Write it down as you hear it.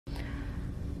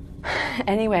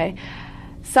Anyway,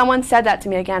 someone said that to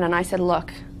me again, and I said,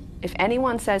 look, if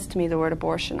anyone says to me the word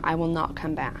abortion, I will not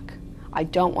come back. I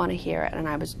don't want to hear it. And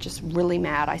I was just really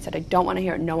mad. I said, I don't want to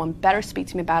hear it. No one better speak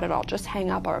to me about it. I'll just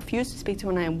hang up. I refuse to speak to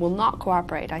anyone, and I will not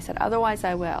cooperate. I said, otherwise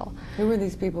I will. Who were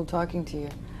these people talking to you?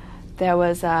 There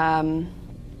was, oh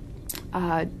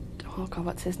God,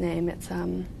 what's his name? It's,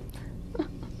 I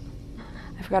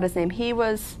forgot his name. He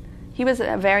was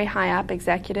a very high up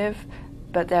executive,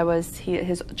 but there was,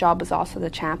 his job was also the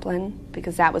chaplain,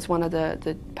 because that was one of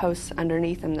the posts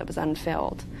underneath him that was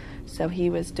unfilled. So he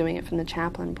was doing it from the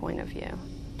chaplain point of view.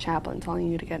 Chaplain telling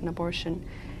you to get an abortion.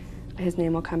 His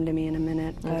name will come to me in a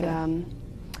minute. But okay.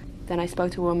 Then I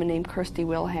spoke to a woman named Kirsty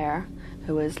Wilhare,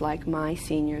 who was like my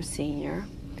senior's senior.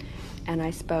 And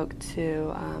I spoke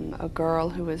to a girl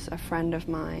who was a friend of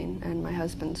mine and my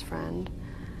husband's friend.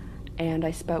 And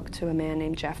I spoke to a man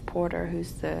named Jeff Porter,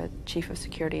 who's the Chief of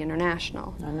Security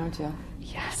International. I know Jeff.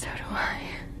 Yeah, so do I.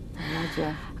 I know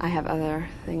Jeff. I have other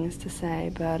things to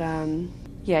say, but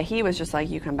yeah, he was just like,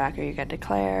 you come back or you get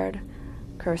declared.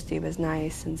 Kirsty was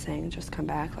nice and saying, just come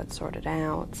back, let's sort it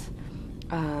out.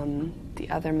 The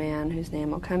other man, whose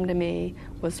name will come to me,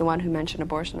 was the one who mentioned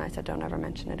abortion. I said, don't ever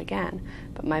mention it again.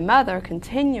 But my mother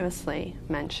continuously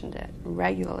mentioned it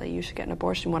regularly. You should get an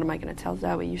abortion. What am I going to tell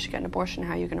Zoe? You should get an abortion.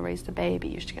 How are you going to raise the baby?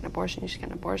 You should get an abortion. You should get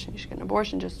an abortion. You should get an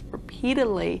abortion. Just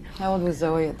repeatedly. How old was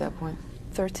Zoe at that point?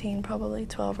 13, probably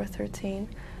 12 or 13.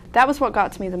 That was what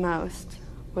got to me the most,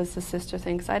 was the sister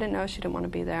thing, because I didn't know she didn't want to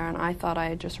be there, and I thought I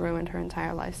had just ruined her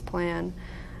entire life's plan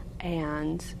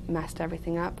and messed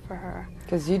everything up for her.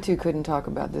 Because you two couldn't talk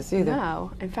about this either.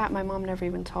 No. In fact, my mom never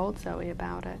even told Zoe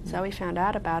about it. Zoe found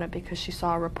out about it because she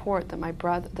saw a report that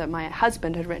my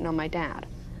husband had written on my dad,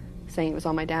 saying it was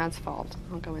all my dad's fault.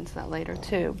 I'll go into that later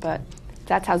too, but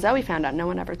that's how Zoe found out. No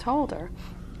one ever told her.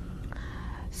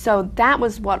 So that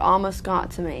was what almost got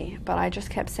to me, but I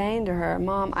just kept saying to her,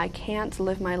 Mom, I can't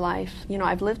live my life. You know,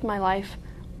 I've lived my life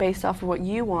based off of what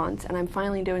you want, and I'm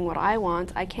finally doing what I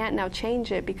want. I can't now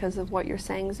change it because of what you're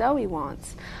saying Zoe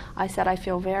wants. I said, I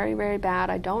feel very, very bad.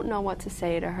 I don't know what to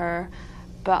say to her,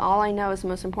 but all I know is the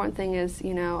most important thing is,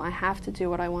 you know, I have to do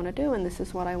what I want to do, and this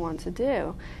is what I want to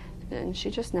do. And she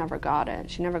just never got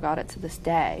it. She never got it to this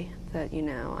day that, you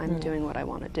know, I'm doing what I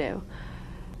want to do.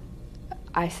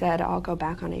 I said, I'll go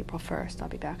back on April 1st. I'll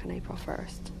be back on April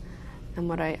 1st.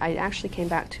 And I actually came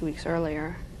back 2 weeks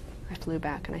earlier. I flew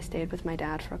back and I stayed with my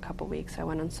dad for a couple weeks. I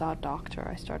went and saw a doctor.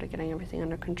 I started getting everything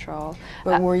under control.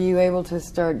 But were you able to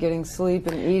start getting sleep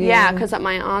and eating? Yeah, because at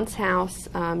my aunt's house,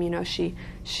 you know, she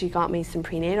got me some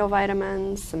prenatal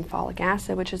vitamins, some folic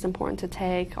acid, which is important to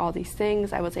take, all these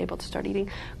things. I was able to start eating.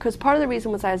 Because part of the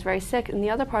reason was I was very sick, and the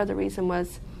other part of the reason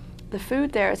was the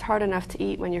food there is hard enough to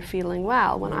eat when you're feeling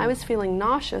well. When I was feeling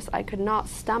nauseous, I could not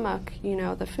stomach, you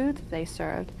know, the food that they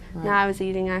served. Right. Now I was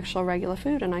eating actual regular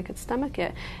food and I could stomach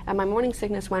it. And my morning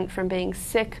sickness went from being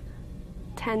sick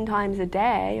 10 times a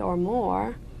day or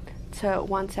more to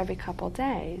once every couple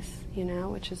days, you know,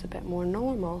 which is a bit more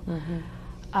normal.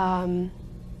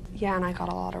 Yeah, and I got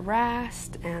a lot of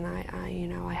rest, and I you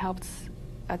know, I helped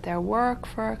at their work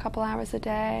for a couple hours a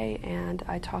day, and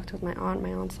I talked with my aunt.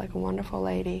 My aunt's like a wonderful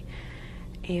lady,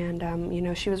 and you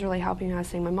know, she was really helping me. I was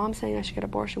saying, my mom's saying I should get an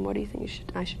abortion. What do you think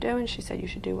I should do? And she said, you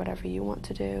should do whatever you want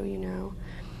to do, you know.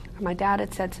 And my dad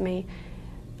had said to me,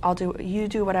 you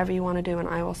do whatever you want to do, and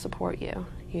I will support you,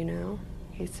 you know.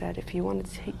 He said, if you want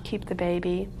to keep the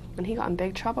baby, and he got in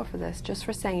big trouble for this, just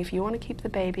for saying, if you want to keep the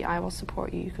baby, I will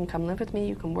support you. You can come live with me,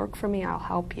 you can work for me, I'll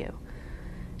help you.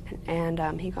 And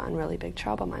he got in really big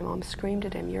trouble. My mom screamed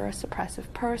at him, you're a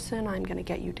suppressive person, I'm going to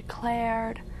get you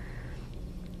declared,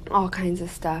 all kinds of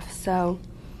stuff. So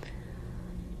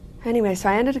anyway, so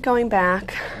I ended up going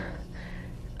back.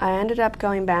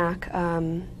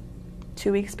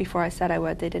 2 weeks before I said I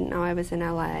would. They didn't know I was in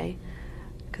LA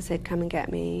because they'd come and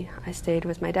get me. I stayed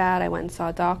with my dad. I went and saw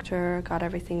a doctor, got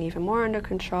everything even more under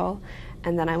control,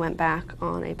 and then I went back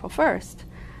on April 1st.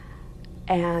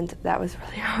 And that was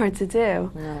really hard to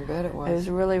do. Yeah, I bet it was. It was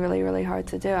really, really, really hard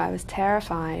to do. I was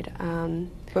terrified.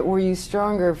 But were you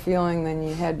stronger feeling than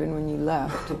you had been when you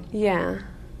left? Yeah.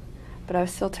 But I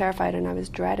was still terrified, and I was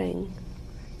dreading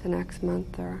the next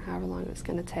month or however long it was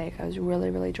going to take. I was really,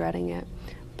 really dreading it.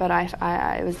 But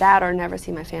it was that or never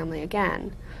see my family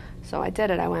again. So I did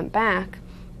it. I went back.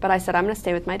 But I said, I'm going to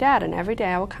stay with my dad, and every day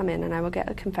I will come in and I will get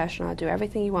a confessional. I'll do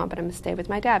everything you want, but I'm going to stay with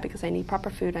my dad because I need proper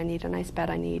food, I need a nice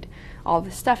bed, I need all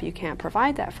this stuff. You can't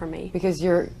provide that for me. Because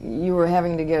you were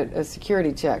having to get a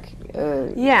security check.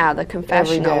 Yeah, the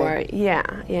confessional. Every day.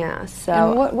 Yeah. So.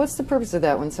 And what's the purpose of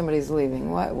that when somebody's leaving?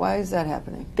 Why is that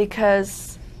happening?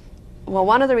 Because Well,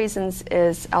 one of the reasons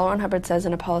is, L. Ron Hubbard says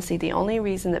in a policy, the only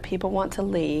reason that people want to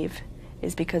leave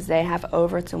is because they have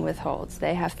overts and withholds.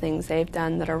 They have things they've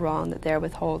done that are wrong that they're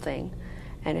withholding.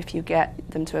 And if you get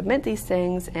them to admit these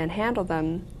things and handle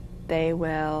them, they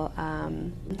will...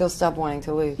 they'll stop wanting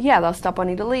to leave. Yeah, they'll stop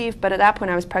wanting to leave. But at that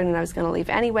point I was pregnant, I was going to leave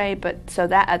anyway. But so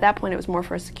that at that point it was more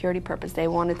for a security purpose. They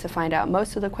wanted to find out.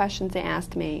 Most of the questions they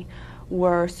asked me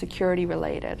were security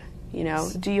related. You know,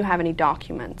 do you have any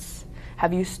documents?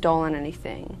 Have you stolen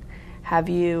anything? Have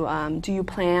you, do you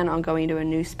plan on going to a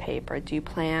newspaper? Do you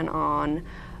plan on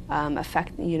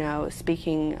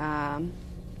speaking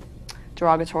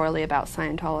derogatorily about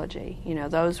Scientology? You know,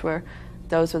 those were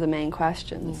the main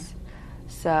questions.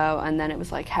 So, and then it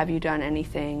was like, have you done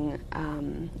anything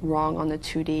wrong on the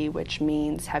 2D, which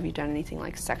means have you done anything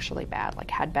like sexually bad, like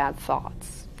had bad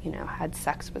thoughts, you know, had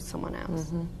sex with someone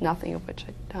else, nothing of which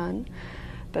I'd done.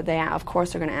 But they, of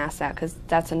course, are going to ask that, because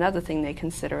that's another thing they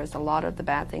consider, is a lot of the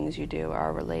bad things you do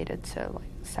are related to like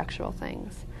sexual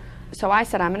things. So I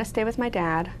said, I'm going to stay with my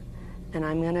dad, and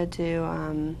I'm going to do,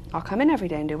 I'll come in every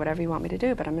day and do whatever you want me to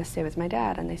do, but I'm going to stay with my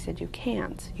dad. And they said, you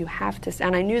can't. You have to,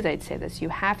 and I knew they'd say this, you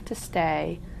have to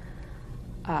stay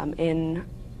in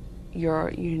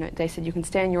your, they said you can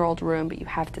stay in your old room, but you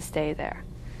have to stay there.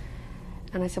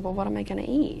 And I said, well, what am I going to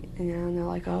eat? And they're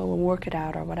like, oh, we'll work it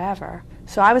out or whatever.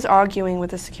 So I was arguing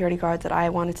with the security guard that I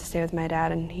wanted to stay with my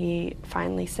dad, and he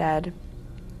finally said,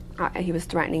 he was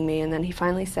threatening me, and then he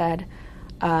finally said,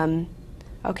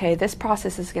 okay, this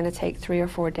process is going to take 3 or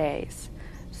 4 days.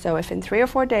 So if in 3 or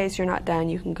 4 days you're not done,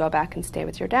 you can go back and stay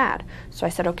with your dad. So I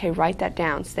said, okay, write that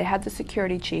down. So they had the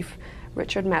security chief,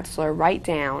 Richard Metzler, write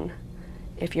down,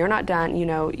 if you're not done,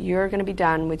 you're going to be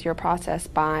done with your process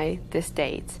by this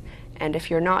date. And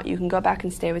if you're not, you can go back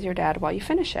and stay with your dad while you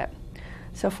finish it.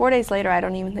 So 4 days later, I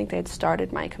don't even think they had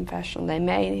started my confessional. They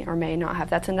may or may not have.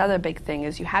 That's another big thing,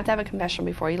 is you have to have a confessional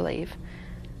before you leave.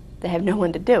 They have no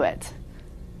one to do it.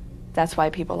 That's why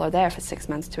people are there for 6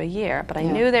 months to a year. But I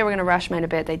knew they were going to rush mine a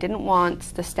bit. They didn't want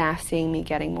the staff seeing me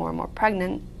getting more and more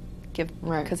pregnant,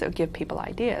 because it would give people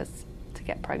ideas to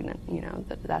get pregnant,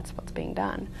 that's what's being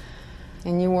done.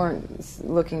 And you weren't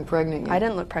looking pregnant yet? I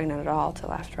didn't look pregnant at all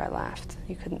till after I left.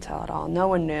 You couldn't tell at all. No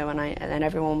one knew, and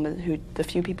everyone the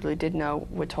few people who did know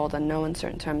were told in no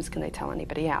uncertain terms can they tell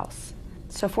anybody else.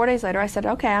 So 4 days later I said,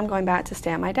 okay, I'm going back to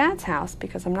stay at my dad's house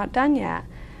because I'm not done yet.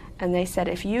 And they said,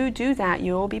 if you do that,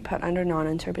 you will be put under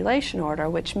non-interpolation order,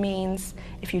 which means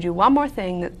if you do one more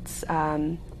thing that's,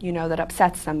 that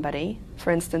upsets somebody, for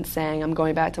instance, saying, I'm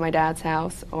going back to my dad's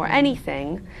house, or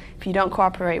anything, if you don't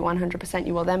cooperate 100%,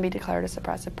 you will then be declared a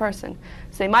suppressive person.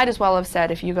 So they might as well have said,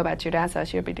 if you go back to your dad's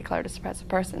house, you'll be declared a suppressive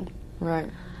person.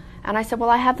 Right. And I said, well,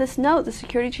 I have this note. The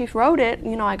security chief wrote it.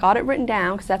 I got it written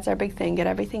down, because that's our big thing, get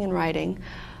everything in writing.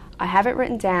 I have it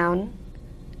written down.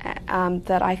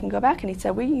 That I can go back. And he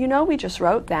said, well, we just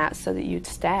wrote that so that you'd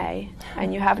stay,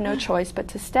 and you have no choice but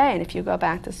to stay, and if you go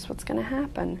back, this is what's going to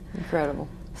happen. Incredible.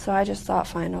 So I just thought,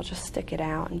 fine, I'll just stick it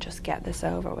out and just get this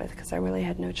over with, because I really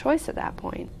had no choice at that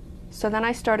point. So then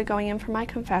I started going in for my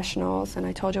confessionals, and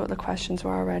I told you what the questions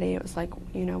were already. It was like,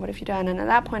 what have you done? And at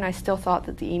that point I still thought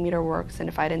that the e-meter works, and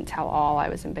if I didn't tell all, I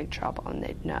was in big trouble, and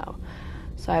they'd know.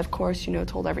 So I, of course,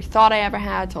 told every thought I ever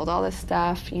had, told all this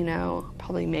stuff,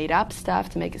 probably made up stuff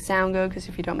to make it sound good, because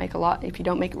if you don't make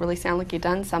it really sound like you've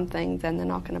done something, then they're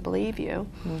not going to believe you.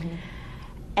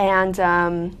 And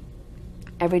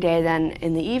every day then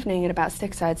in the evening at about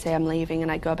 6, I'd say I'm leaving,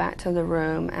 and I'd go back to the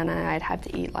room, and I'd have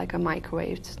to eat like a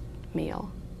microwaved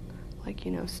meal, like,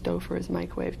 Stouffer's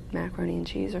microwaved macaroni and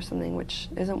cheese or something, which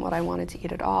isn't what I wanted to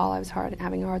eat at all. I was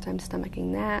having a hard time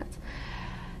stomaching that.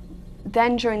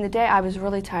 Then during the day, I was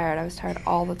really tired. I was tired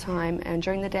all the time. And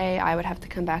during the day, I would have to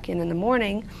come back in the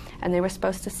morning, and they were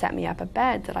supposed to set me up a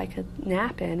bed that I could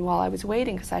nap in while I was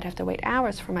waiting, because I'd have to wait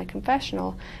hours for my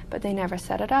confessional. But they never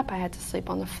set it up. I had to sleep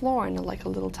on the floor in like a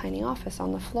little tiny office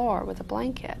on the floor with a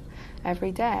blanket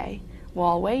every day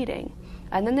while waiting.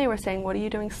 And then they were saying, what are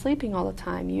you doing sleeping all the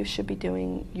time? You should be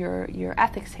doing your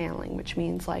ethics handling, which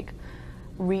means like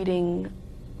reading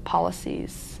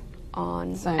policies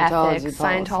on ethics,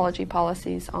 Scientology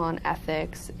policies on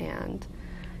ethics, and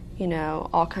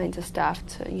all kinds of stuff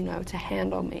to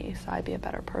handle me so I'd be a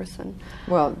better person.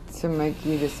 Well, to make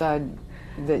you decide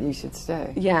that you should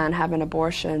stay. Yeah, and have an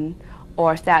abortion,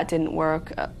 or if that didn't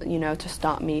work, to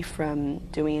stop me from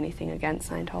doing anything against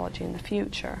Scientology in the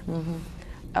future.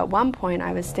 At one point,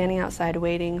 I was standing outside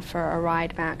waiting for a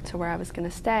ride back to where I was going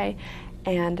to stay,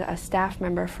 and a staff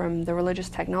member from the Religious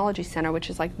Technology Center, which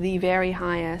is like the very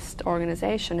highest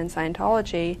organization in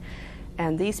Scientology,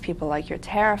 and these people, like, you're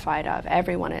terrified of.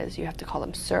 Everyone is. You have to call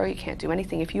them sir. You can't do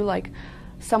anything. If you, like,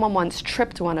 someone once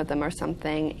tripped one of them or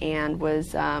something and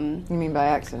was... You mean by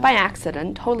accident? By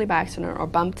accident, totally by accident, or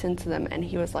bumped into them, and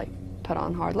he was like put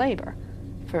on hard labor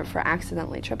for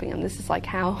accidentally tripping him. This is like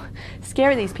how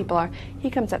scary these people are. He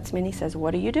comes up to me and he says,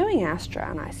 "What are you doing, Astrid?"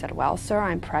 And I said, "Well, sir,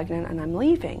 I'm pregnant and I'm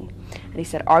leaving." And he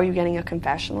said, "Are you getting a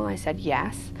confessional?" I said,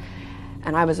 "Yes."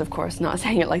 And I was, of course, not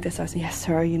saying it like this. I was, "Yes,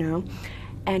 sir, you know."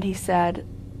 And he said,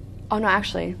 oh, no,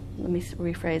 actually, let me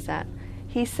rephrase that.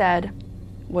 He said,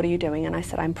 "What are you doing?" And I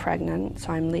said, "I'm pregnant,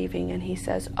 so I'm leaving." And he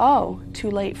says, "Oh, too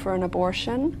late for an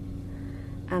abortion?"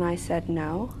 And I said,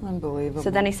 "No." Unbelievable. So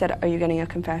then he said, "Are you getting a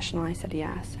confessional?" I said,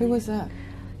 "Yes." Who was that?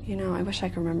 You know, I wish I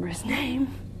could remember his name.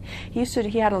 He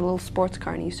had a little sports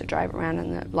car, and he used to drive around,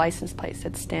 and the license plate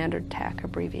said Standard Tech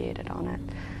abbreviated on it.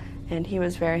 And he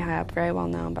was very high up, very well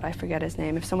known, but I forget his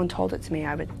name. If someone told it to me,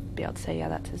 I would be able to say, yeah,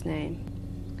 that's his name.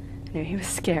 I knew he was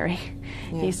scary.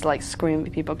 Yeah. He used to like scream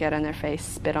at people, get in their face,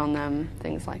 spit on them,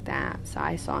 things like that. So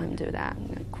I saw him do that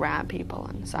and grab people,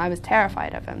 and so I was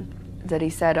terrified of him. That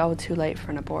he said, "Oh, too late for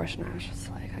an abortion." I was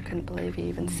just like, I couldn't believe he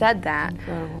even said that.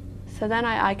 Incredible. So then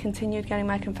I continued getting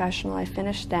my confessional. I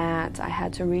finished that. I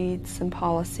had to read some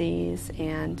policies,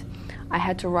 and I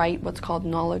had to write what's called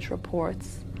knowledge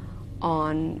reports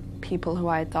on people who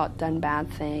I had thought done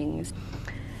bad things.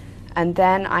 And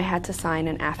then I had to sign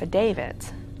an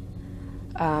affidavit.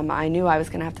 I knew I was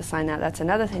going to have to sign that. That's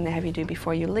another thing they have you do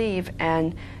before you leave.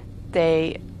 And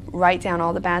they write down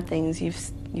all the bad things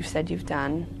you've said you've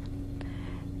done.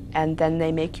 And then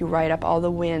they make you write up all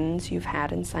the wins you've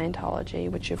had in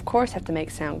Scientology, which you of course have to make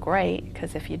sound great,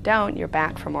 because if you don't, you're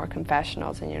back for more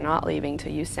confessionals, and you're not leaving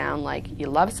till you sound like you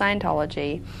love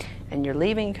Scientology, and you're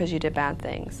leaving because you did bad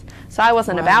things. So I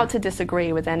wasn't about to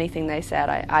disagree with anything they said.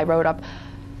 I wrote up,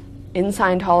 in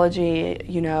Scientology,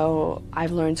 you know,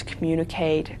 I've learned to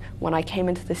communicate. When I came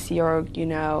into the Sea Org, you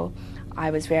know,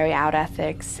 I was very out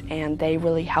ethics, and they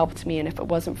really helped me, and if it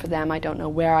wasn't for them, I don't know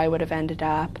where I would have ended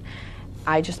up.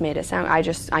 I just made it sound,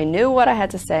 I knew what I had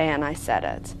to say, and I said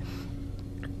it.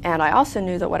 And I also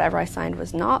knew that whatever I signed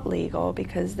was not legal,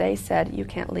 because they said, you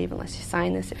can't leave unless you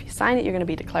sign this. If you sign it, you're going to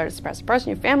be declared a suppressive person.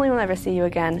 Your family will never see you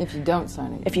again. If you don't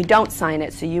sign it. If you don't sign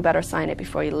it, so you better sign it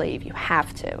before you leave. You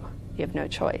have to. You have no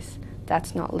choice.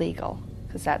 That's not legal,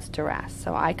 because that's duress.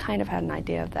 So I kind of had an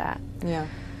idea of that. Yeah.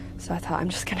 So I thought, I'm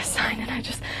just going to sign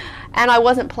it. And I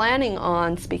wasn't planning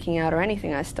on speaking out or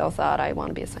anything. I still thought I want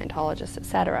to be a Scientologist,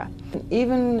 etc.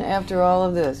 Even after all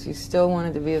of this, you still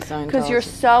wanted to be a Scientologist? Because you're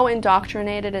so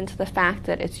indoctrinated into the fact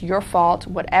that it's your fault.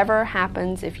 Whatever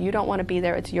happens, if you don't want to be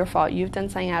there, it's your fault. You've done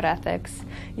something out of ethics.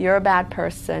 You're a bad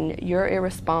person. You're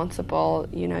irresponsible.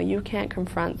 You know, you can't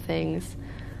confront things.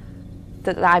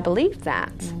 That I believed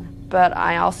that. But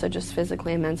I also just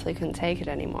physically and mentally couldn't take it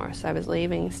anymore. So I was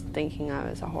leaving thinking I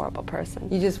was a horrible person.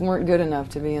 You just weren't good enough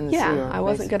to be in the Sea Org. Yeah, I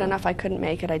wasn't good enough. I couldn't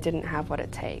make it. I didn't have what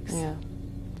it takes. Yeah.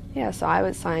 Yeah, so I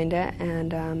signed it,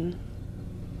 and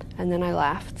then I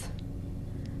left.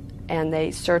 And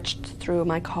they searched through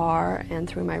my car and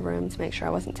through my room to make sure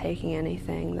I wasn't taking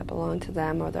anything that belonged to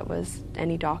them or that was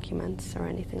any documents or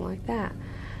anything like that.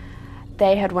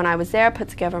 They had, when I was there, put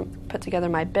together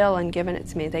my bill and given it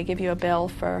to me. They give you a bill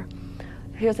for,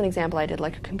 here's an example. I did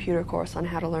like a computer course on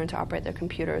how to learn to operate their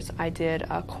computers. I did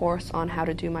a course on how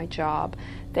to do my job.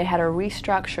 They had a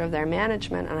restructure of their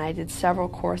management, and I did several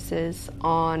courses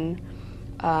on,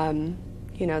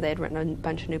 you know, they had written a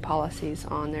bunch of new policies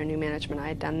on their new management. I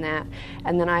had done that.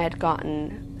 And then I had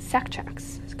gotten sec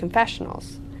checks,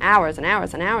 confessionals, hours and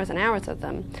hours and hours and hours of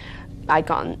them. I'd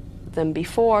gotten them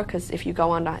before, because if you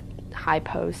go on to high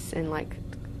posts in like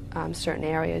certain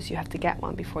areas, you have to get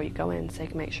one before you go in so you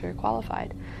can make sure you're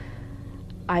qualified.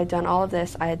 I had done all of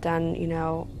this. I had done, you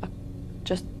know,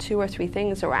 just 2 or 3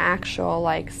 things that were actual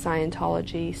like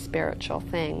Scientology spiritual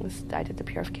things. I did the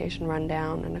purification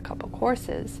rundown and a couple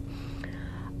courses.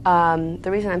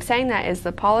 The reason I'm saying that is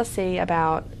the policy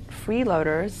about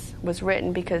freeloaders was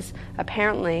written because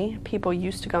apparently people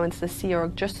used to go into the Sea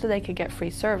Org just so they could get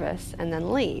free service and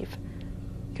then leave,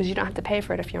 because you don't have to pay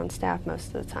for it if you're on staff most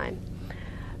of the time.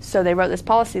 So they wrote this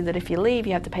policy that if you leave,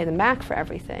 you have to pay them back for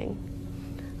everything.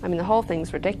 I mean, the whole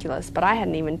thing's ridiculous, but I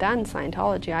hadn't even done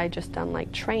Scientology. I had just done,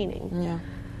 like, training. Yeah.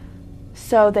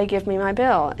 So they give me my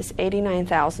bill. It's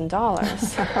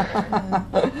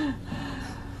 $89,000.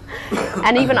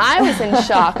 And even I was in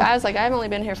shock. I was like, I've only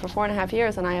been here for 4.5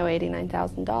 years and I owe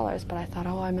 $89,000. But I thought,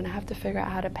 oh, I'm going to have to figure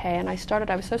out how to pay. And I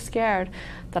was so scared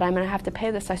that I'm going to have to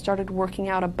pay this. I started working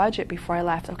out a budget before I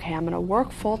left. Okay, I'm going to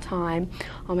work full time.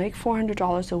 I'll make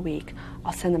 $400 a week.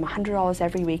 I'll send them $100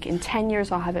 every week. In 10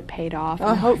 years, I'll have it paid off.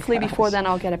 And hopefully before then,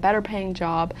 I'll get a better paying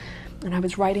job. And I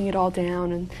was writing it all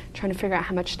down and trying to figure out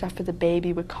how much stuff for the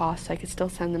baby would cost so I could still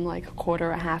send them like a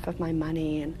quarter or half of my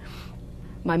money. And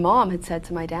my mom had said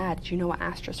to my dad, do you know what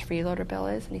Astrid's freeloader bill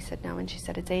is? And he said, no. And she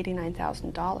said, it's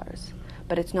 $89,000.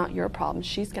 But it's not your problem.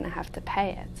 She's going to have to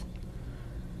pay it.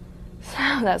 So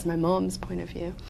that's my mom's point of view.